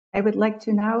I would like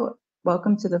to now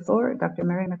welcome to the floor Dr.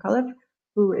 Mary McAuliffe,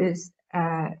 who is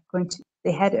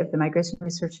the head of the Migration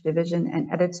Research Division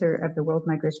and editor of the World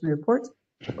Migration Report,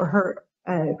 for her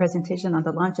presentation on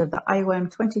the launch of the IOM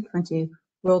 2020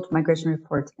 World Migration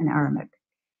Report in Arabic.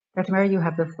 Dr. Mary, you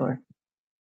have the floor.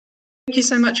 Thank you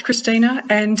so much, Christina,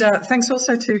 and thanks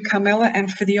also to Carmela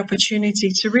and for the opportunity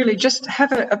to really just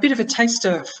have a bit of a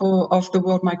taster of the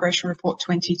World Migration Report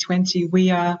 2020.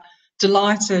 We are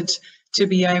delighted to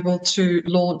be able to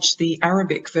launch the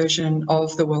Arabic version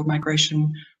of the World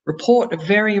Migration Report, a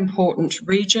very important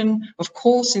region, of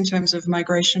course, in terms of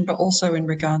migration, but also in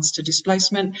regards to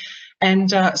displacement.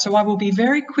 And so I will be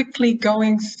very quickly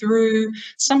going through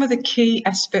some of the key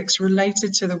aspects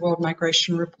related to the World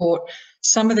Migration Report,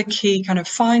 some of the key kind of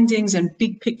findings and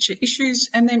big picture issues,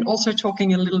 and then also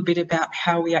talking a little bit about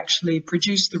how we actually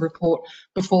produce the report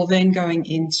before then going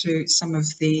into some of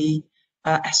the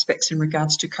aspects in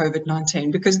regards to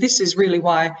COVID-19, because this is really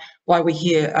why we're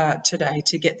here today,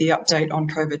 to get the update on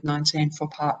COVID-19 for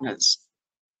partners.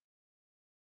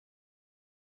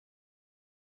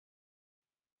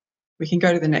 We can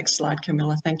go to the next slide,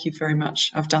 Camilla. Thank you very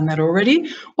much. I've done that already.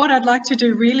 What I'd like to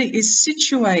do really is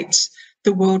situate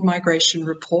the World Migration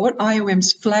Report,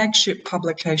 IOM's flagship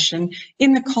publication,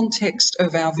 in the context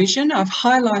of our vision. I've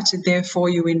highlighted there for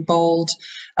you in bold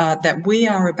that we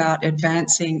are about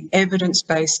advancing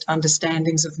evidence-based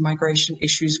understandings of migration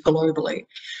issues globally.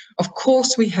 Of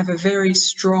course, we have a very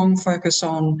strong focus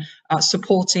on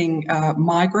supporting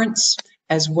migrants,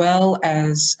 as well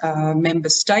as member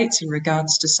states in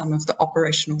regards to some of the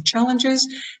operational challenges,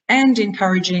 and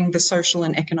encouraging the social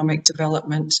and economic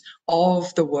development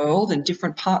of the world and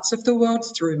different parts of the world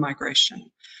through migration.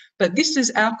 But this is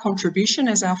our contribution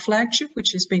as our flagship,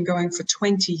 which has been going for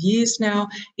 20 years now,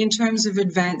 in terms of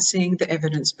advancing the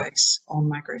evidence base on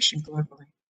migration globally.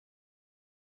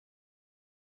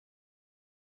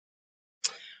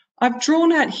 I've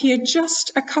drawn out here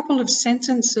just a couple of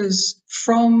sentences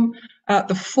from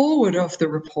the foreword of the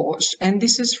report, and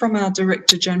this is from our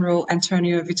Director General,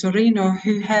 Antonio Vitorino,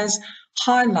 who has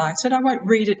highlighted, I won't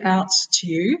read it out to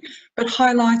you, but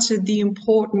highlighted the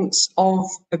importance of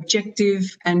objective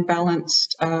and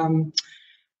balanced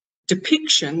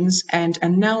depictions and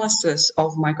analysis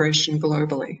of migration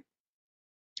globally.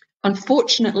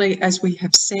 Unfortunately, as we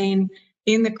have seen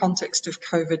in the context of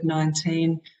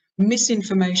COVID-19,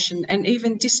 misinformation and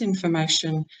even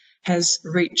disinformation has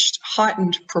reached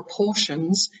heightened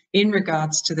proportions in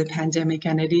regards to the pandemic,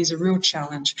 and it is a real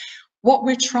challenge. What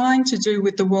we're trying to do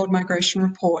with the World Migration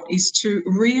Report is to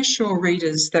reassure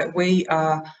readers that we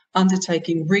are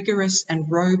undertaking rigorous and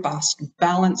robust,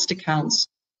 balanced accounts.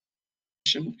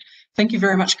 Thank you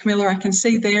very much, Camilla. I can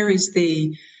see there is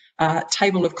the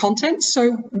table of contents.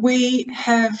 So we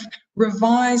have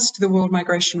revised the World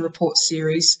Migration Report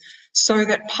series so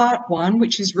that part one,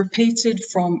 which is repeated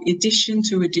from edition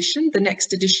to edition, the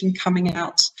next edition coming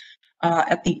out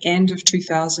at the end of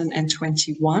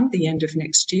 2021, the end of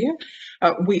next year.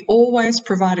 We always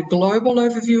provide a global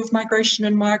overview of migration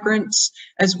and migrants,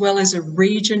 as well as a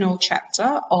regional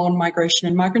chapter on migration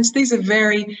and migrants. These are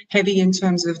very heavy in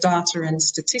terms of data and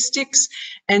statistics.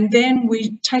 And then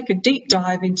we take a deep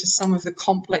dive into some of the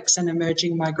complex and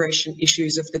emerging migration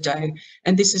issues of the day.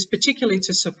 And this is particularly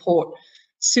to support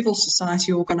civil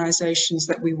society organisations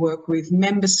that we work with,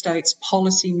 member states,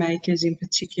 policymakers in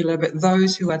particular, but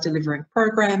those who are delivering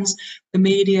programs, the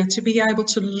media, to be able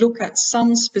to look at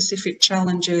some specific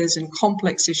challenges and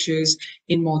complex issues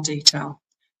in more detail.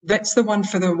 That's the one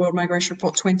for the World Migration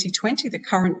Report 2020, the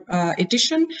current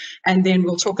edition, and then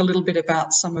we'll talk a little bit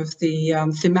about some of the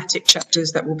thematic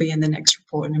chapters that will be in the next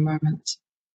report in a moment.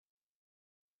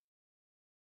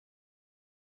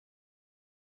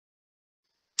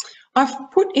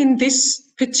 I've put in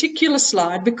this particular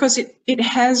slide because it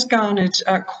has garnered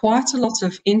quite a lot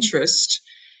of interest.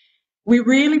 We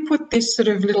really put this sort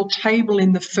of little table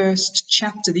in the first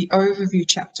chapter, the overview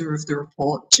chapter of the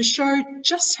report, to show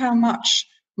just how much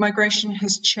migration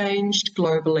has changed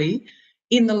globally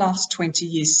in the last 20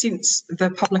 years since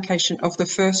the publication of the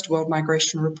first World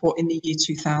Migration Report in the year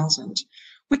 2000.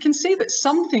 We can see that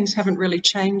some things haven't really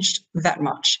changed that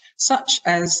much, such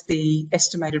as the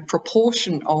estimated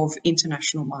proportion of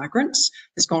international migrants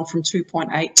has gone from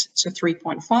 2.8 to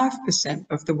 3.5%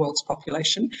 of the world's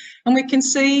population. And we can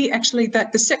see actually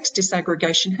that the sex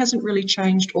disaggregation hasn't really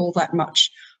changed all that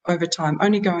much over time,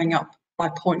 only going up by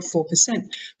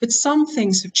 0.4%. But some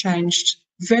things have changed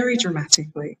very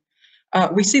dramatically.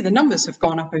 We see the numbers have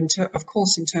gone up, of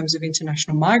course, in terms of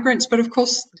international migrants, but of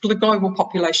course, the global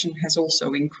population has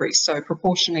also increased. So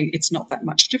proportionally, it's not that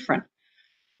much different.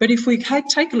 But if we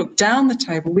take a look down the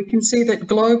table, we can see that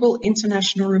global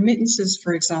international remittances,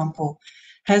 for example,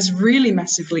 has really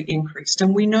massively increased.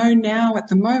 And we know now at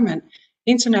the moment,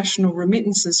 international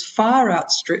remittances far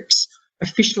outstrips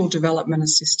official development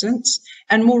assistance.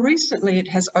 And more recently, it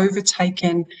has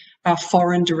overtaken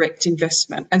foreign direct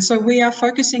investment. And so we are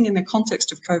focusing in the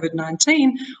context of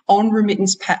COVID-19 on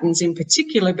remittance patterns in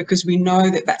particular, because we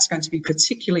know that that's going to be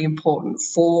particularly important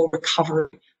for recovery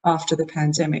after the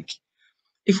pandemic.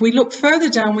 If we look further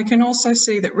down, we can also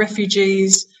see that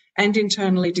refugees and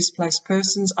internally displaced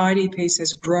persons, IDPs,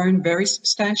 has grown very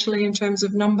substantially in terms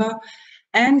of number.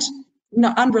 And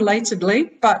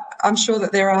unrelatedly, but I'm sure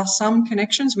that there are some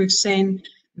connections, we've seen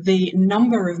the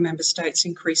number of member states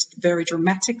increased very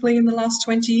dramatically in the last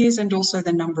 20 years, and also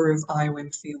the number of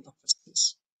IOM field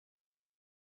offices.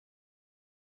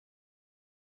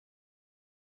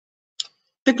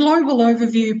 The global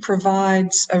overview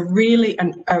provides a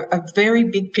very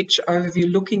big picture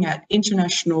overview looking at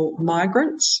international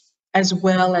migrants as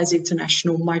well as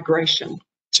international migration.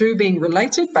 Two being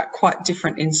related but quite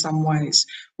different in some ways.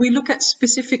 We look at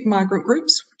specific migrant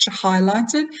groups which are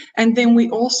highlighted, and then we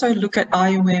also look at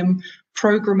IOM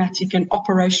programmatic and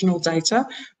operational data,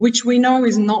 which we know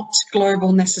is not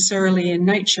global necessarily in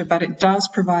nature, but it does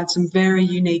provide some very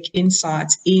unique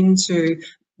insights into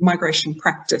migration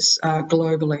practice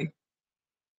globally.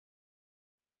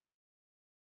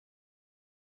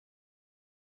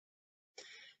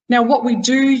 Now, what we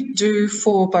do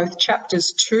for both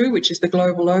chapters 2, which is the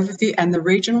global overview, and the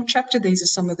regional chapter, these are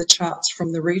some of the charts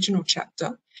from the regional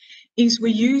chapter, is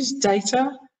we use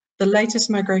data, the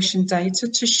latest migration data,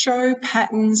 to show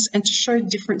patterns and to show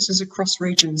differences across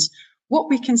regions. What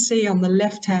we can see on the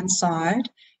left-hand side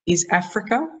is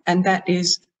Africa, and that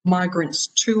is migrants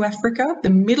to Africa. The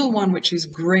middle one, which is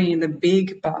green, the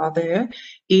big bar there,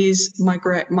 is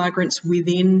migrants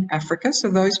within Africa. So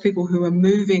those people who are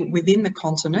moving within the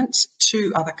continent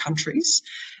to other countries.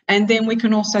 And then we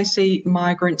can also see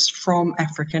migrants from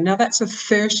Africa. Now that's a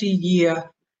 30-year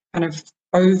kind of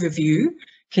overview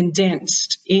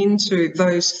condensed into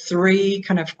those three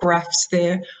kind of graphs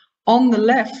there. On the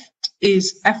left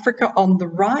is Africa, on the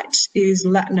right is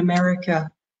Latin America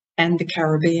and the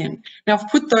Caribbean. Now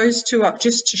I've put those two up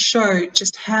just to show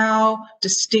just how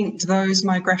distinct those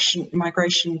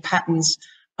migration patterns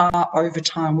are over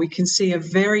time. We can see a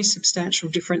very substantial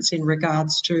difference in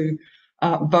regards to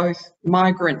both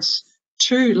migrants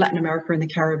to Latin America and the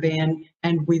Caribbean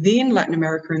and within Latin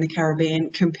America and the Caribbean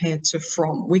compared to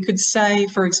from. We could say,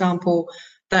 for example,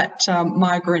 that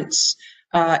migrants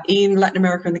in Latin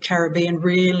America and the Caribbean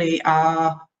really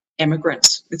are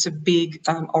immigrants. It's a big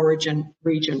origin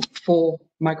region for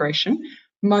migration.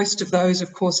 Most of those,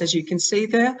 of course, as you can see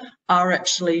there, are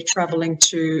actually travelling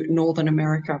to Northern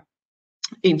America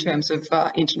in terms of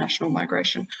international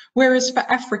migration. Whereas for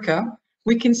Africa,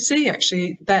 we can see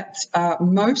actually that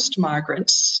most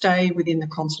migrants stay within the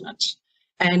continent.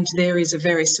 And there is a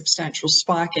very substantial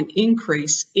spike and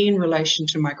increase in relation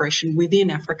to migration within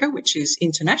Africa, which is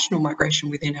international migration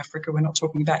within Africa. We're not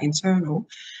talking about internal.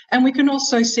 And we can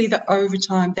also see that over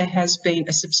time there has been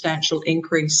a substantial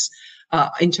increase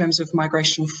in terms of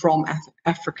migration from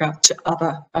Africa to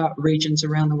other regions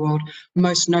around the world,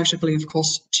 most notably, of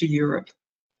course, to Europe.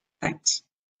 Thanks.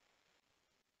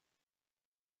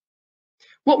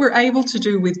 What we're able to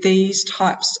do with these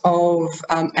types of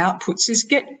outputs is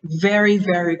get very,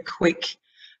 very quick,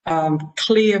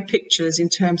 clear pictures in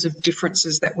terms of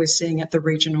differences that we're seeing at the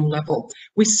regional level.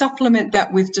 We supplement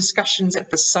that with discussions at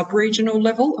the sub-regional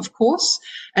level, of course,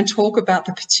 and talk about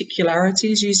the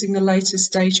particularities using the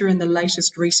latest data and the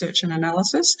latest research and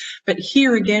analysis. But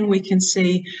here again, we can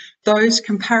see those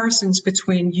comparisons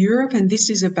between Europe, and this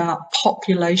is about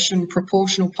population,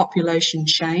 proportional population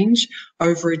change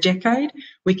over a decade.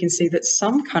 We can see that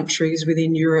some countries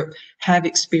within Europe have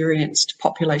experienced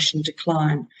population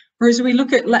decline. Whereas we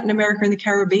look at Latin America and the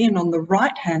Caribbean on the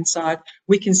right-hand side,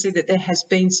 we can see that there has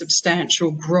been substantial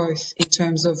growth in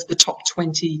terms of the top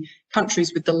 20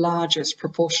 countries with the largest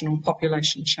proportional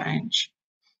population change.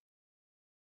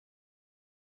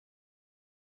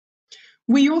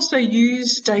 We also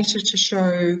use data to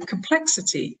show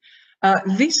complexity.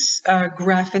 This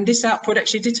graph and this output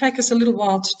actually did take us a little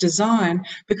while to design,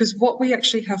 because what we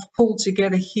actually have pulled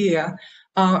together here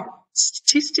are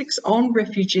statistics on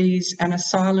refugees and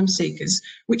asylum seekers,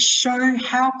 which show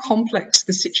how complex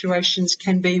the situations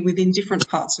can be within different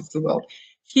parts of the world.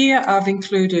 Here I've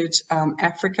included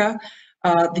Africa,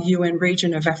 the UN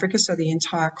region of Africa, so the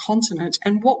entire continent.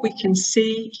 And what we can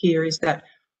see here is that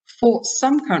for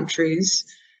some countries,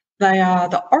 they are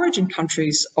the origin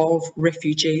countries of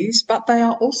refugees, but they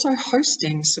are also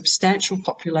hosting substantial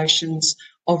populations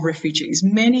of refugees,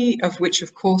 many of which,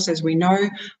 of course, as we know,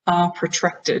 are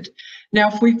protracted. Now,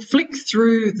 if we flick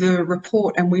through the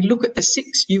report and we look at the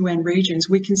 6 UN regions,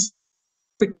 we can see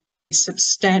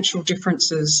substantial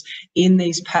differences in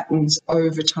these patterns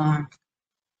over time.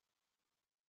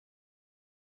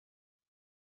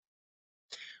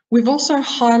 We've also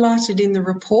highlighted in the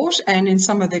report and in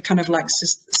some of the kind of like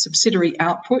subsidiary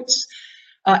outputs,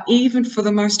 even for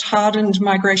the most hardened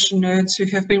migration nerds who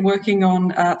have been working on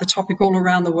the topic all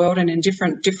around the world and in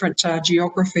different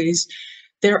geographies,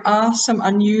 there are some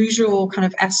unusual kind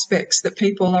of aspects that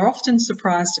people are often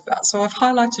surprised about. So I've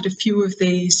highlighted a few of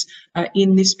these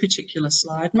in this particular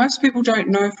slide. Most people don't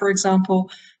know, for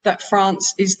example, that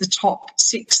France is the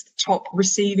 6th top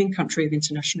receiving country of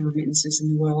international remittances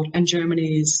in the world, and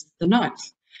Germany is the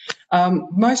 9th.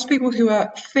 Most people who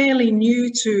are fairly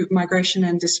new to migration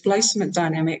and displacement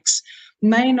dynamics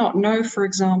may not know, for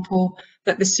example,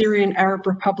 that the Syrian Arab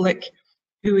Republic,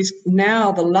 who is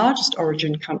now the largest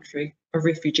origin country of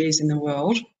refugees in the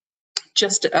world,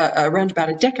 just around about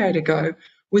a decade ago,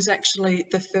 was actually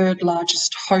the 3rd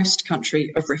largest host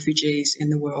country of refugees in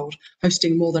the world,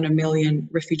 hosting more than 1 million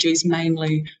refugees,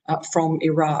 mainly from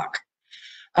Iraq.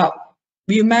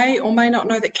 You may or may not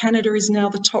know that Canada is now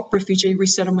the top refugee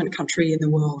resettlement country in the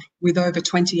world, with over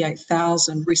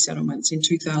 28,000 resettlements in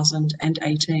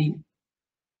 2018.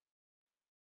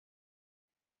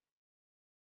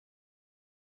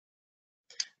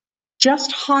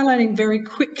 Just highlighting very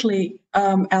quickly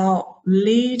our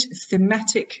lead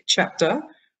thematic chapter,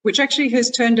 which actually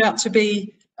has turned out to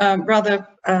be rather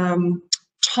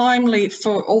timely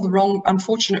for all the wrong,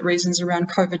 unfortunate reasons around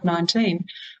COVID-19.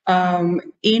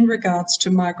 In regards to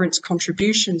migrants'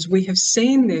 contributions, we have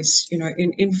seen this,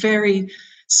 in very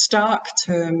stark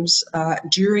terms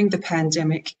during the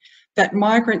pandemic, that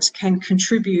migrants can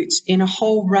contribute in a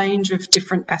whole range of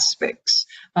different aspects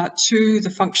to the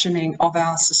functioning of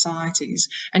our societies.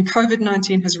 And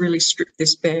COVID-19 has really stripped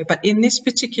this bare. But in this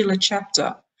particular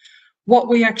chapter, what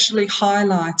we actually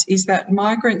highlight is that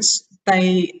migrants,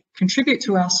 they contribute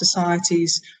to our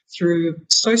societies through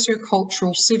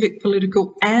socio-cultural, civic,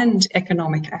 political and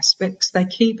economic aspects. They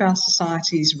keep our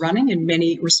societies running in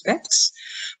many respects.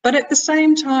 But at the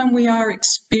same time, we are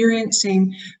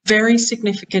experiencing very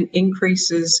significant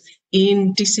increases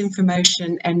in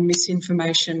disinformation and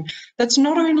misinformation. That's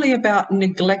not only about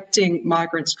neglecting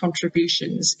migrants'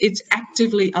 contributions, it's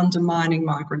actively undermining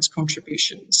migrants'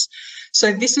 contributions.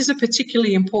 So this is a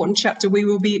particularly important chapter. We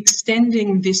will be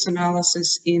extending this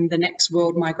analysis in the next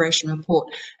World Migration Report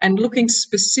and looking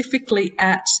specifically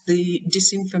at the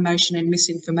disinformation and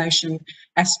misinformation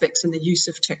aspects and the use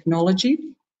of technology,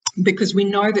 because we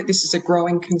know that this is a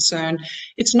growing concern.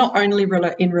 It's not only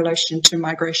in relation to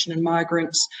migration and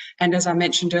migrants, and as I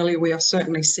mentioned earlier, we are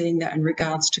certainly seeing that in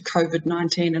regards to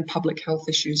COVID-19 and public health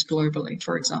issues globally,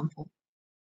 for example.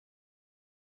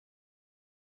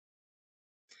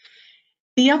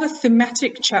 The other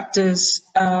thematic chapters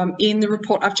in the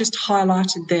report I've just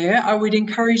highlighted there, I would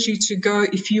encourage you to go,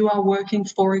 if you are working,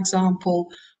 for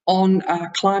example, on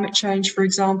climate change, for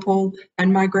example,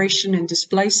 and migration and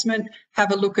displacement,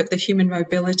 have a look at the human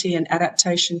mobility and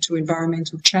adaptation to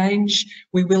environmental change.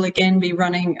 We will again be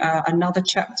running another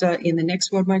chapter in the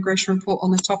next World Migration Report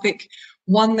on the topic.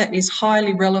 One that is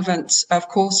highly relevant, of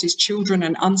course, is children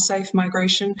and unsafe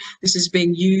migration. This is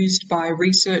being used by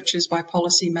researchers, by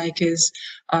policymakers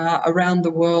around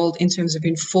the world in terms of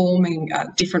informing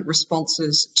different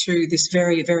responses to this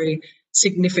very, very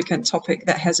significant topic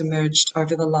that has emerged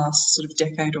over the last sort of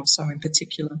decade or so in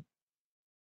particular.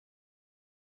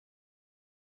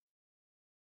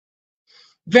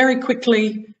 Very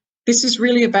quickly, this is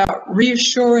really about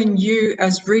reassuring you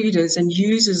as readers and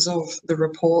users of the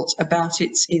report about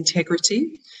its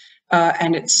integrity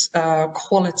and its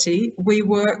quality. We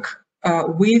work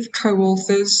with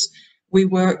co-authors, we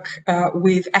work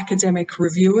with academic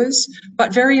reviewers,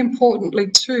 but very importantly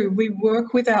too, we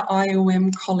work with our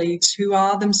IOM colleagues who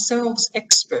are themselves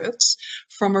experts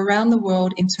from around the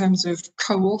world in terms of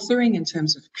co-authoring, in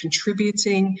terms of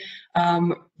contributing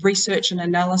research and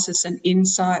analysis and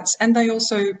insights, and they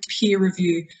also peer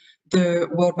review the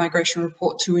World Migration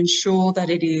Report to ensure that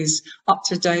it is up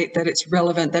to date, that it's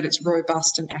relevant, that it's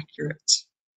robust and accurate.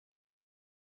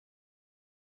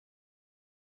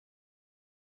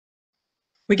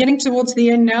 We're getting towards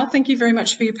the end now. Thank you very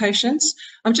much for your patience.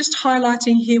 I'm just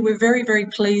highlighting here, we're very, very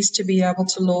pleased to be able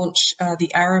to launch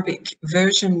the Arabic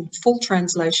version, full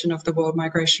translation of the World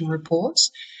Migration Report.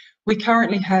 We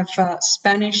currently have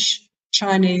Spanish,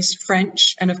 Chinese,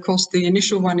 French, and of course the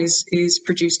initial one is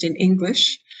produced in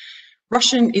English.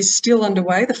 Russian is still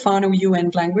underway, the final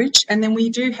UN language, and then we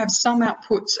do have some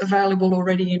outputs available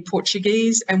already in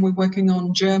Portuguese, and we're working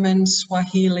on German,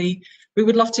 Swahili. We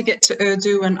would love to get to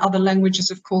Urdu and other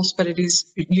languages, of course, but it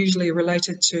is usually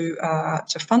related to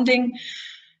funding.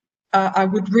 I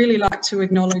would really like to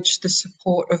acknowledge the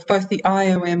support of both the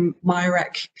IOM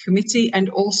MIRAC committee and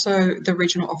also the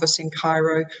regional office in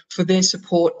Cairo for their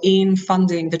support in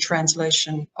funding the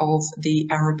translation of the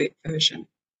Arabic version.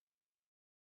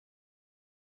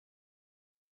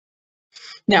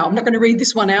 Now, I'm not going to read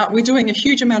this one out. We're doing a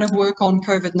huge amount of work on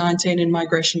COVID-19 and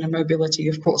migration and mobility,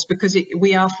 of course, because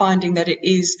we are finding that it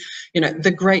is,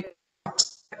 the great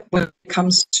when it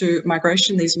comes to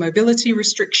migration, these mobility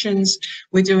restrictions.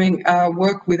 We're doing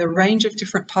work with a range of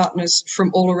different partners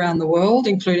from all around the world,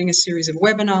 including a series of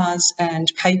webinars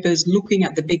and papers looking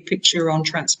at the big picture on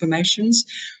transformations.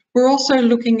 We're also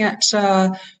looking at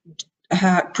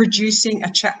producing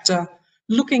a chapter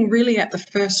looking really at the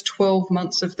first 12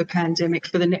 months of the pandemic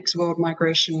for the next World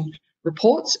Migration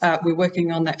Report. We're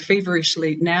working on that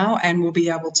feverishly now, and we'll be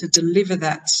able to deliver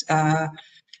that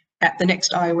at the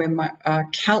next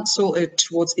IOM Council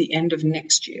towards the end of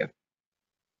next year.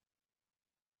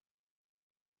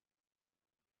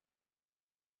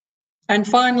 And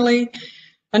finally,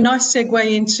 a nice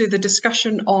segue into the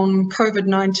discussion on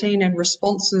COVID-19 and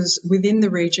responses within the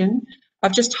region.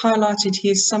 I've just highlighted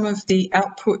here some of the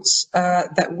outputs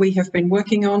that we have been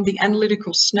working on, the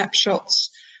analytical snapshots,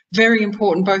 very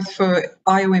important both for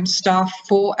IOM staff,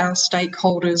 for our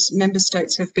stakeholders. Member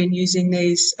states have been using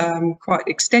these quite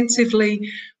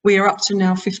extensively. We are up to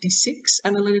now 56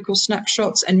 analytical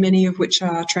snapshots, and many of which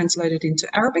are translated into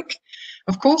Arabic.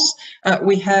 Of course,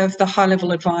 we have the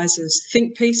high-level advisors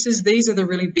think pieces. These are the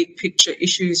really big picture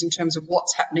issues in terms of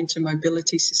what's happening to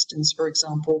mobility systems, for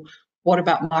example. What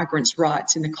about migrants'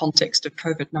 rights in the context of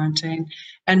COVID-19?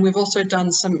 And we've also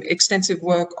done some extensive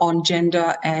work on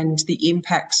gender and the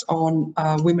impacts on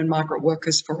women migrant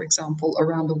workers, for example,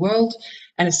 around the world,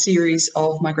 and a series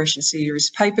of migration series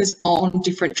papers on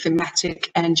different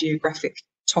thematic and geographic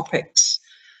topics.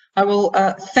 I will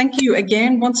thank you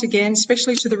again, once again,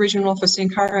 especially to the Regional Office in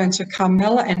Cairo and to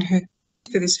Carmela and her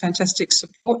for this fantastic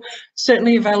support.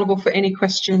 Certainly available for any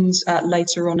questions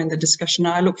later on in the discussion.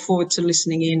 I look forward to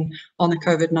listening in on the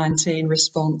COVID-19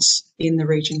 response in the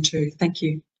region too. Thank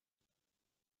you.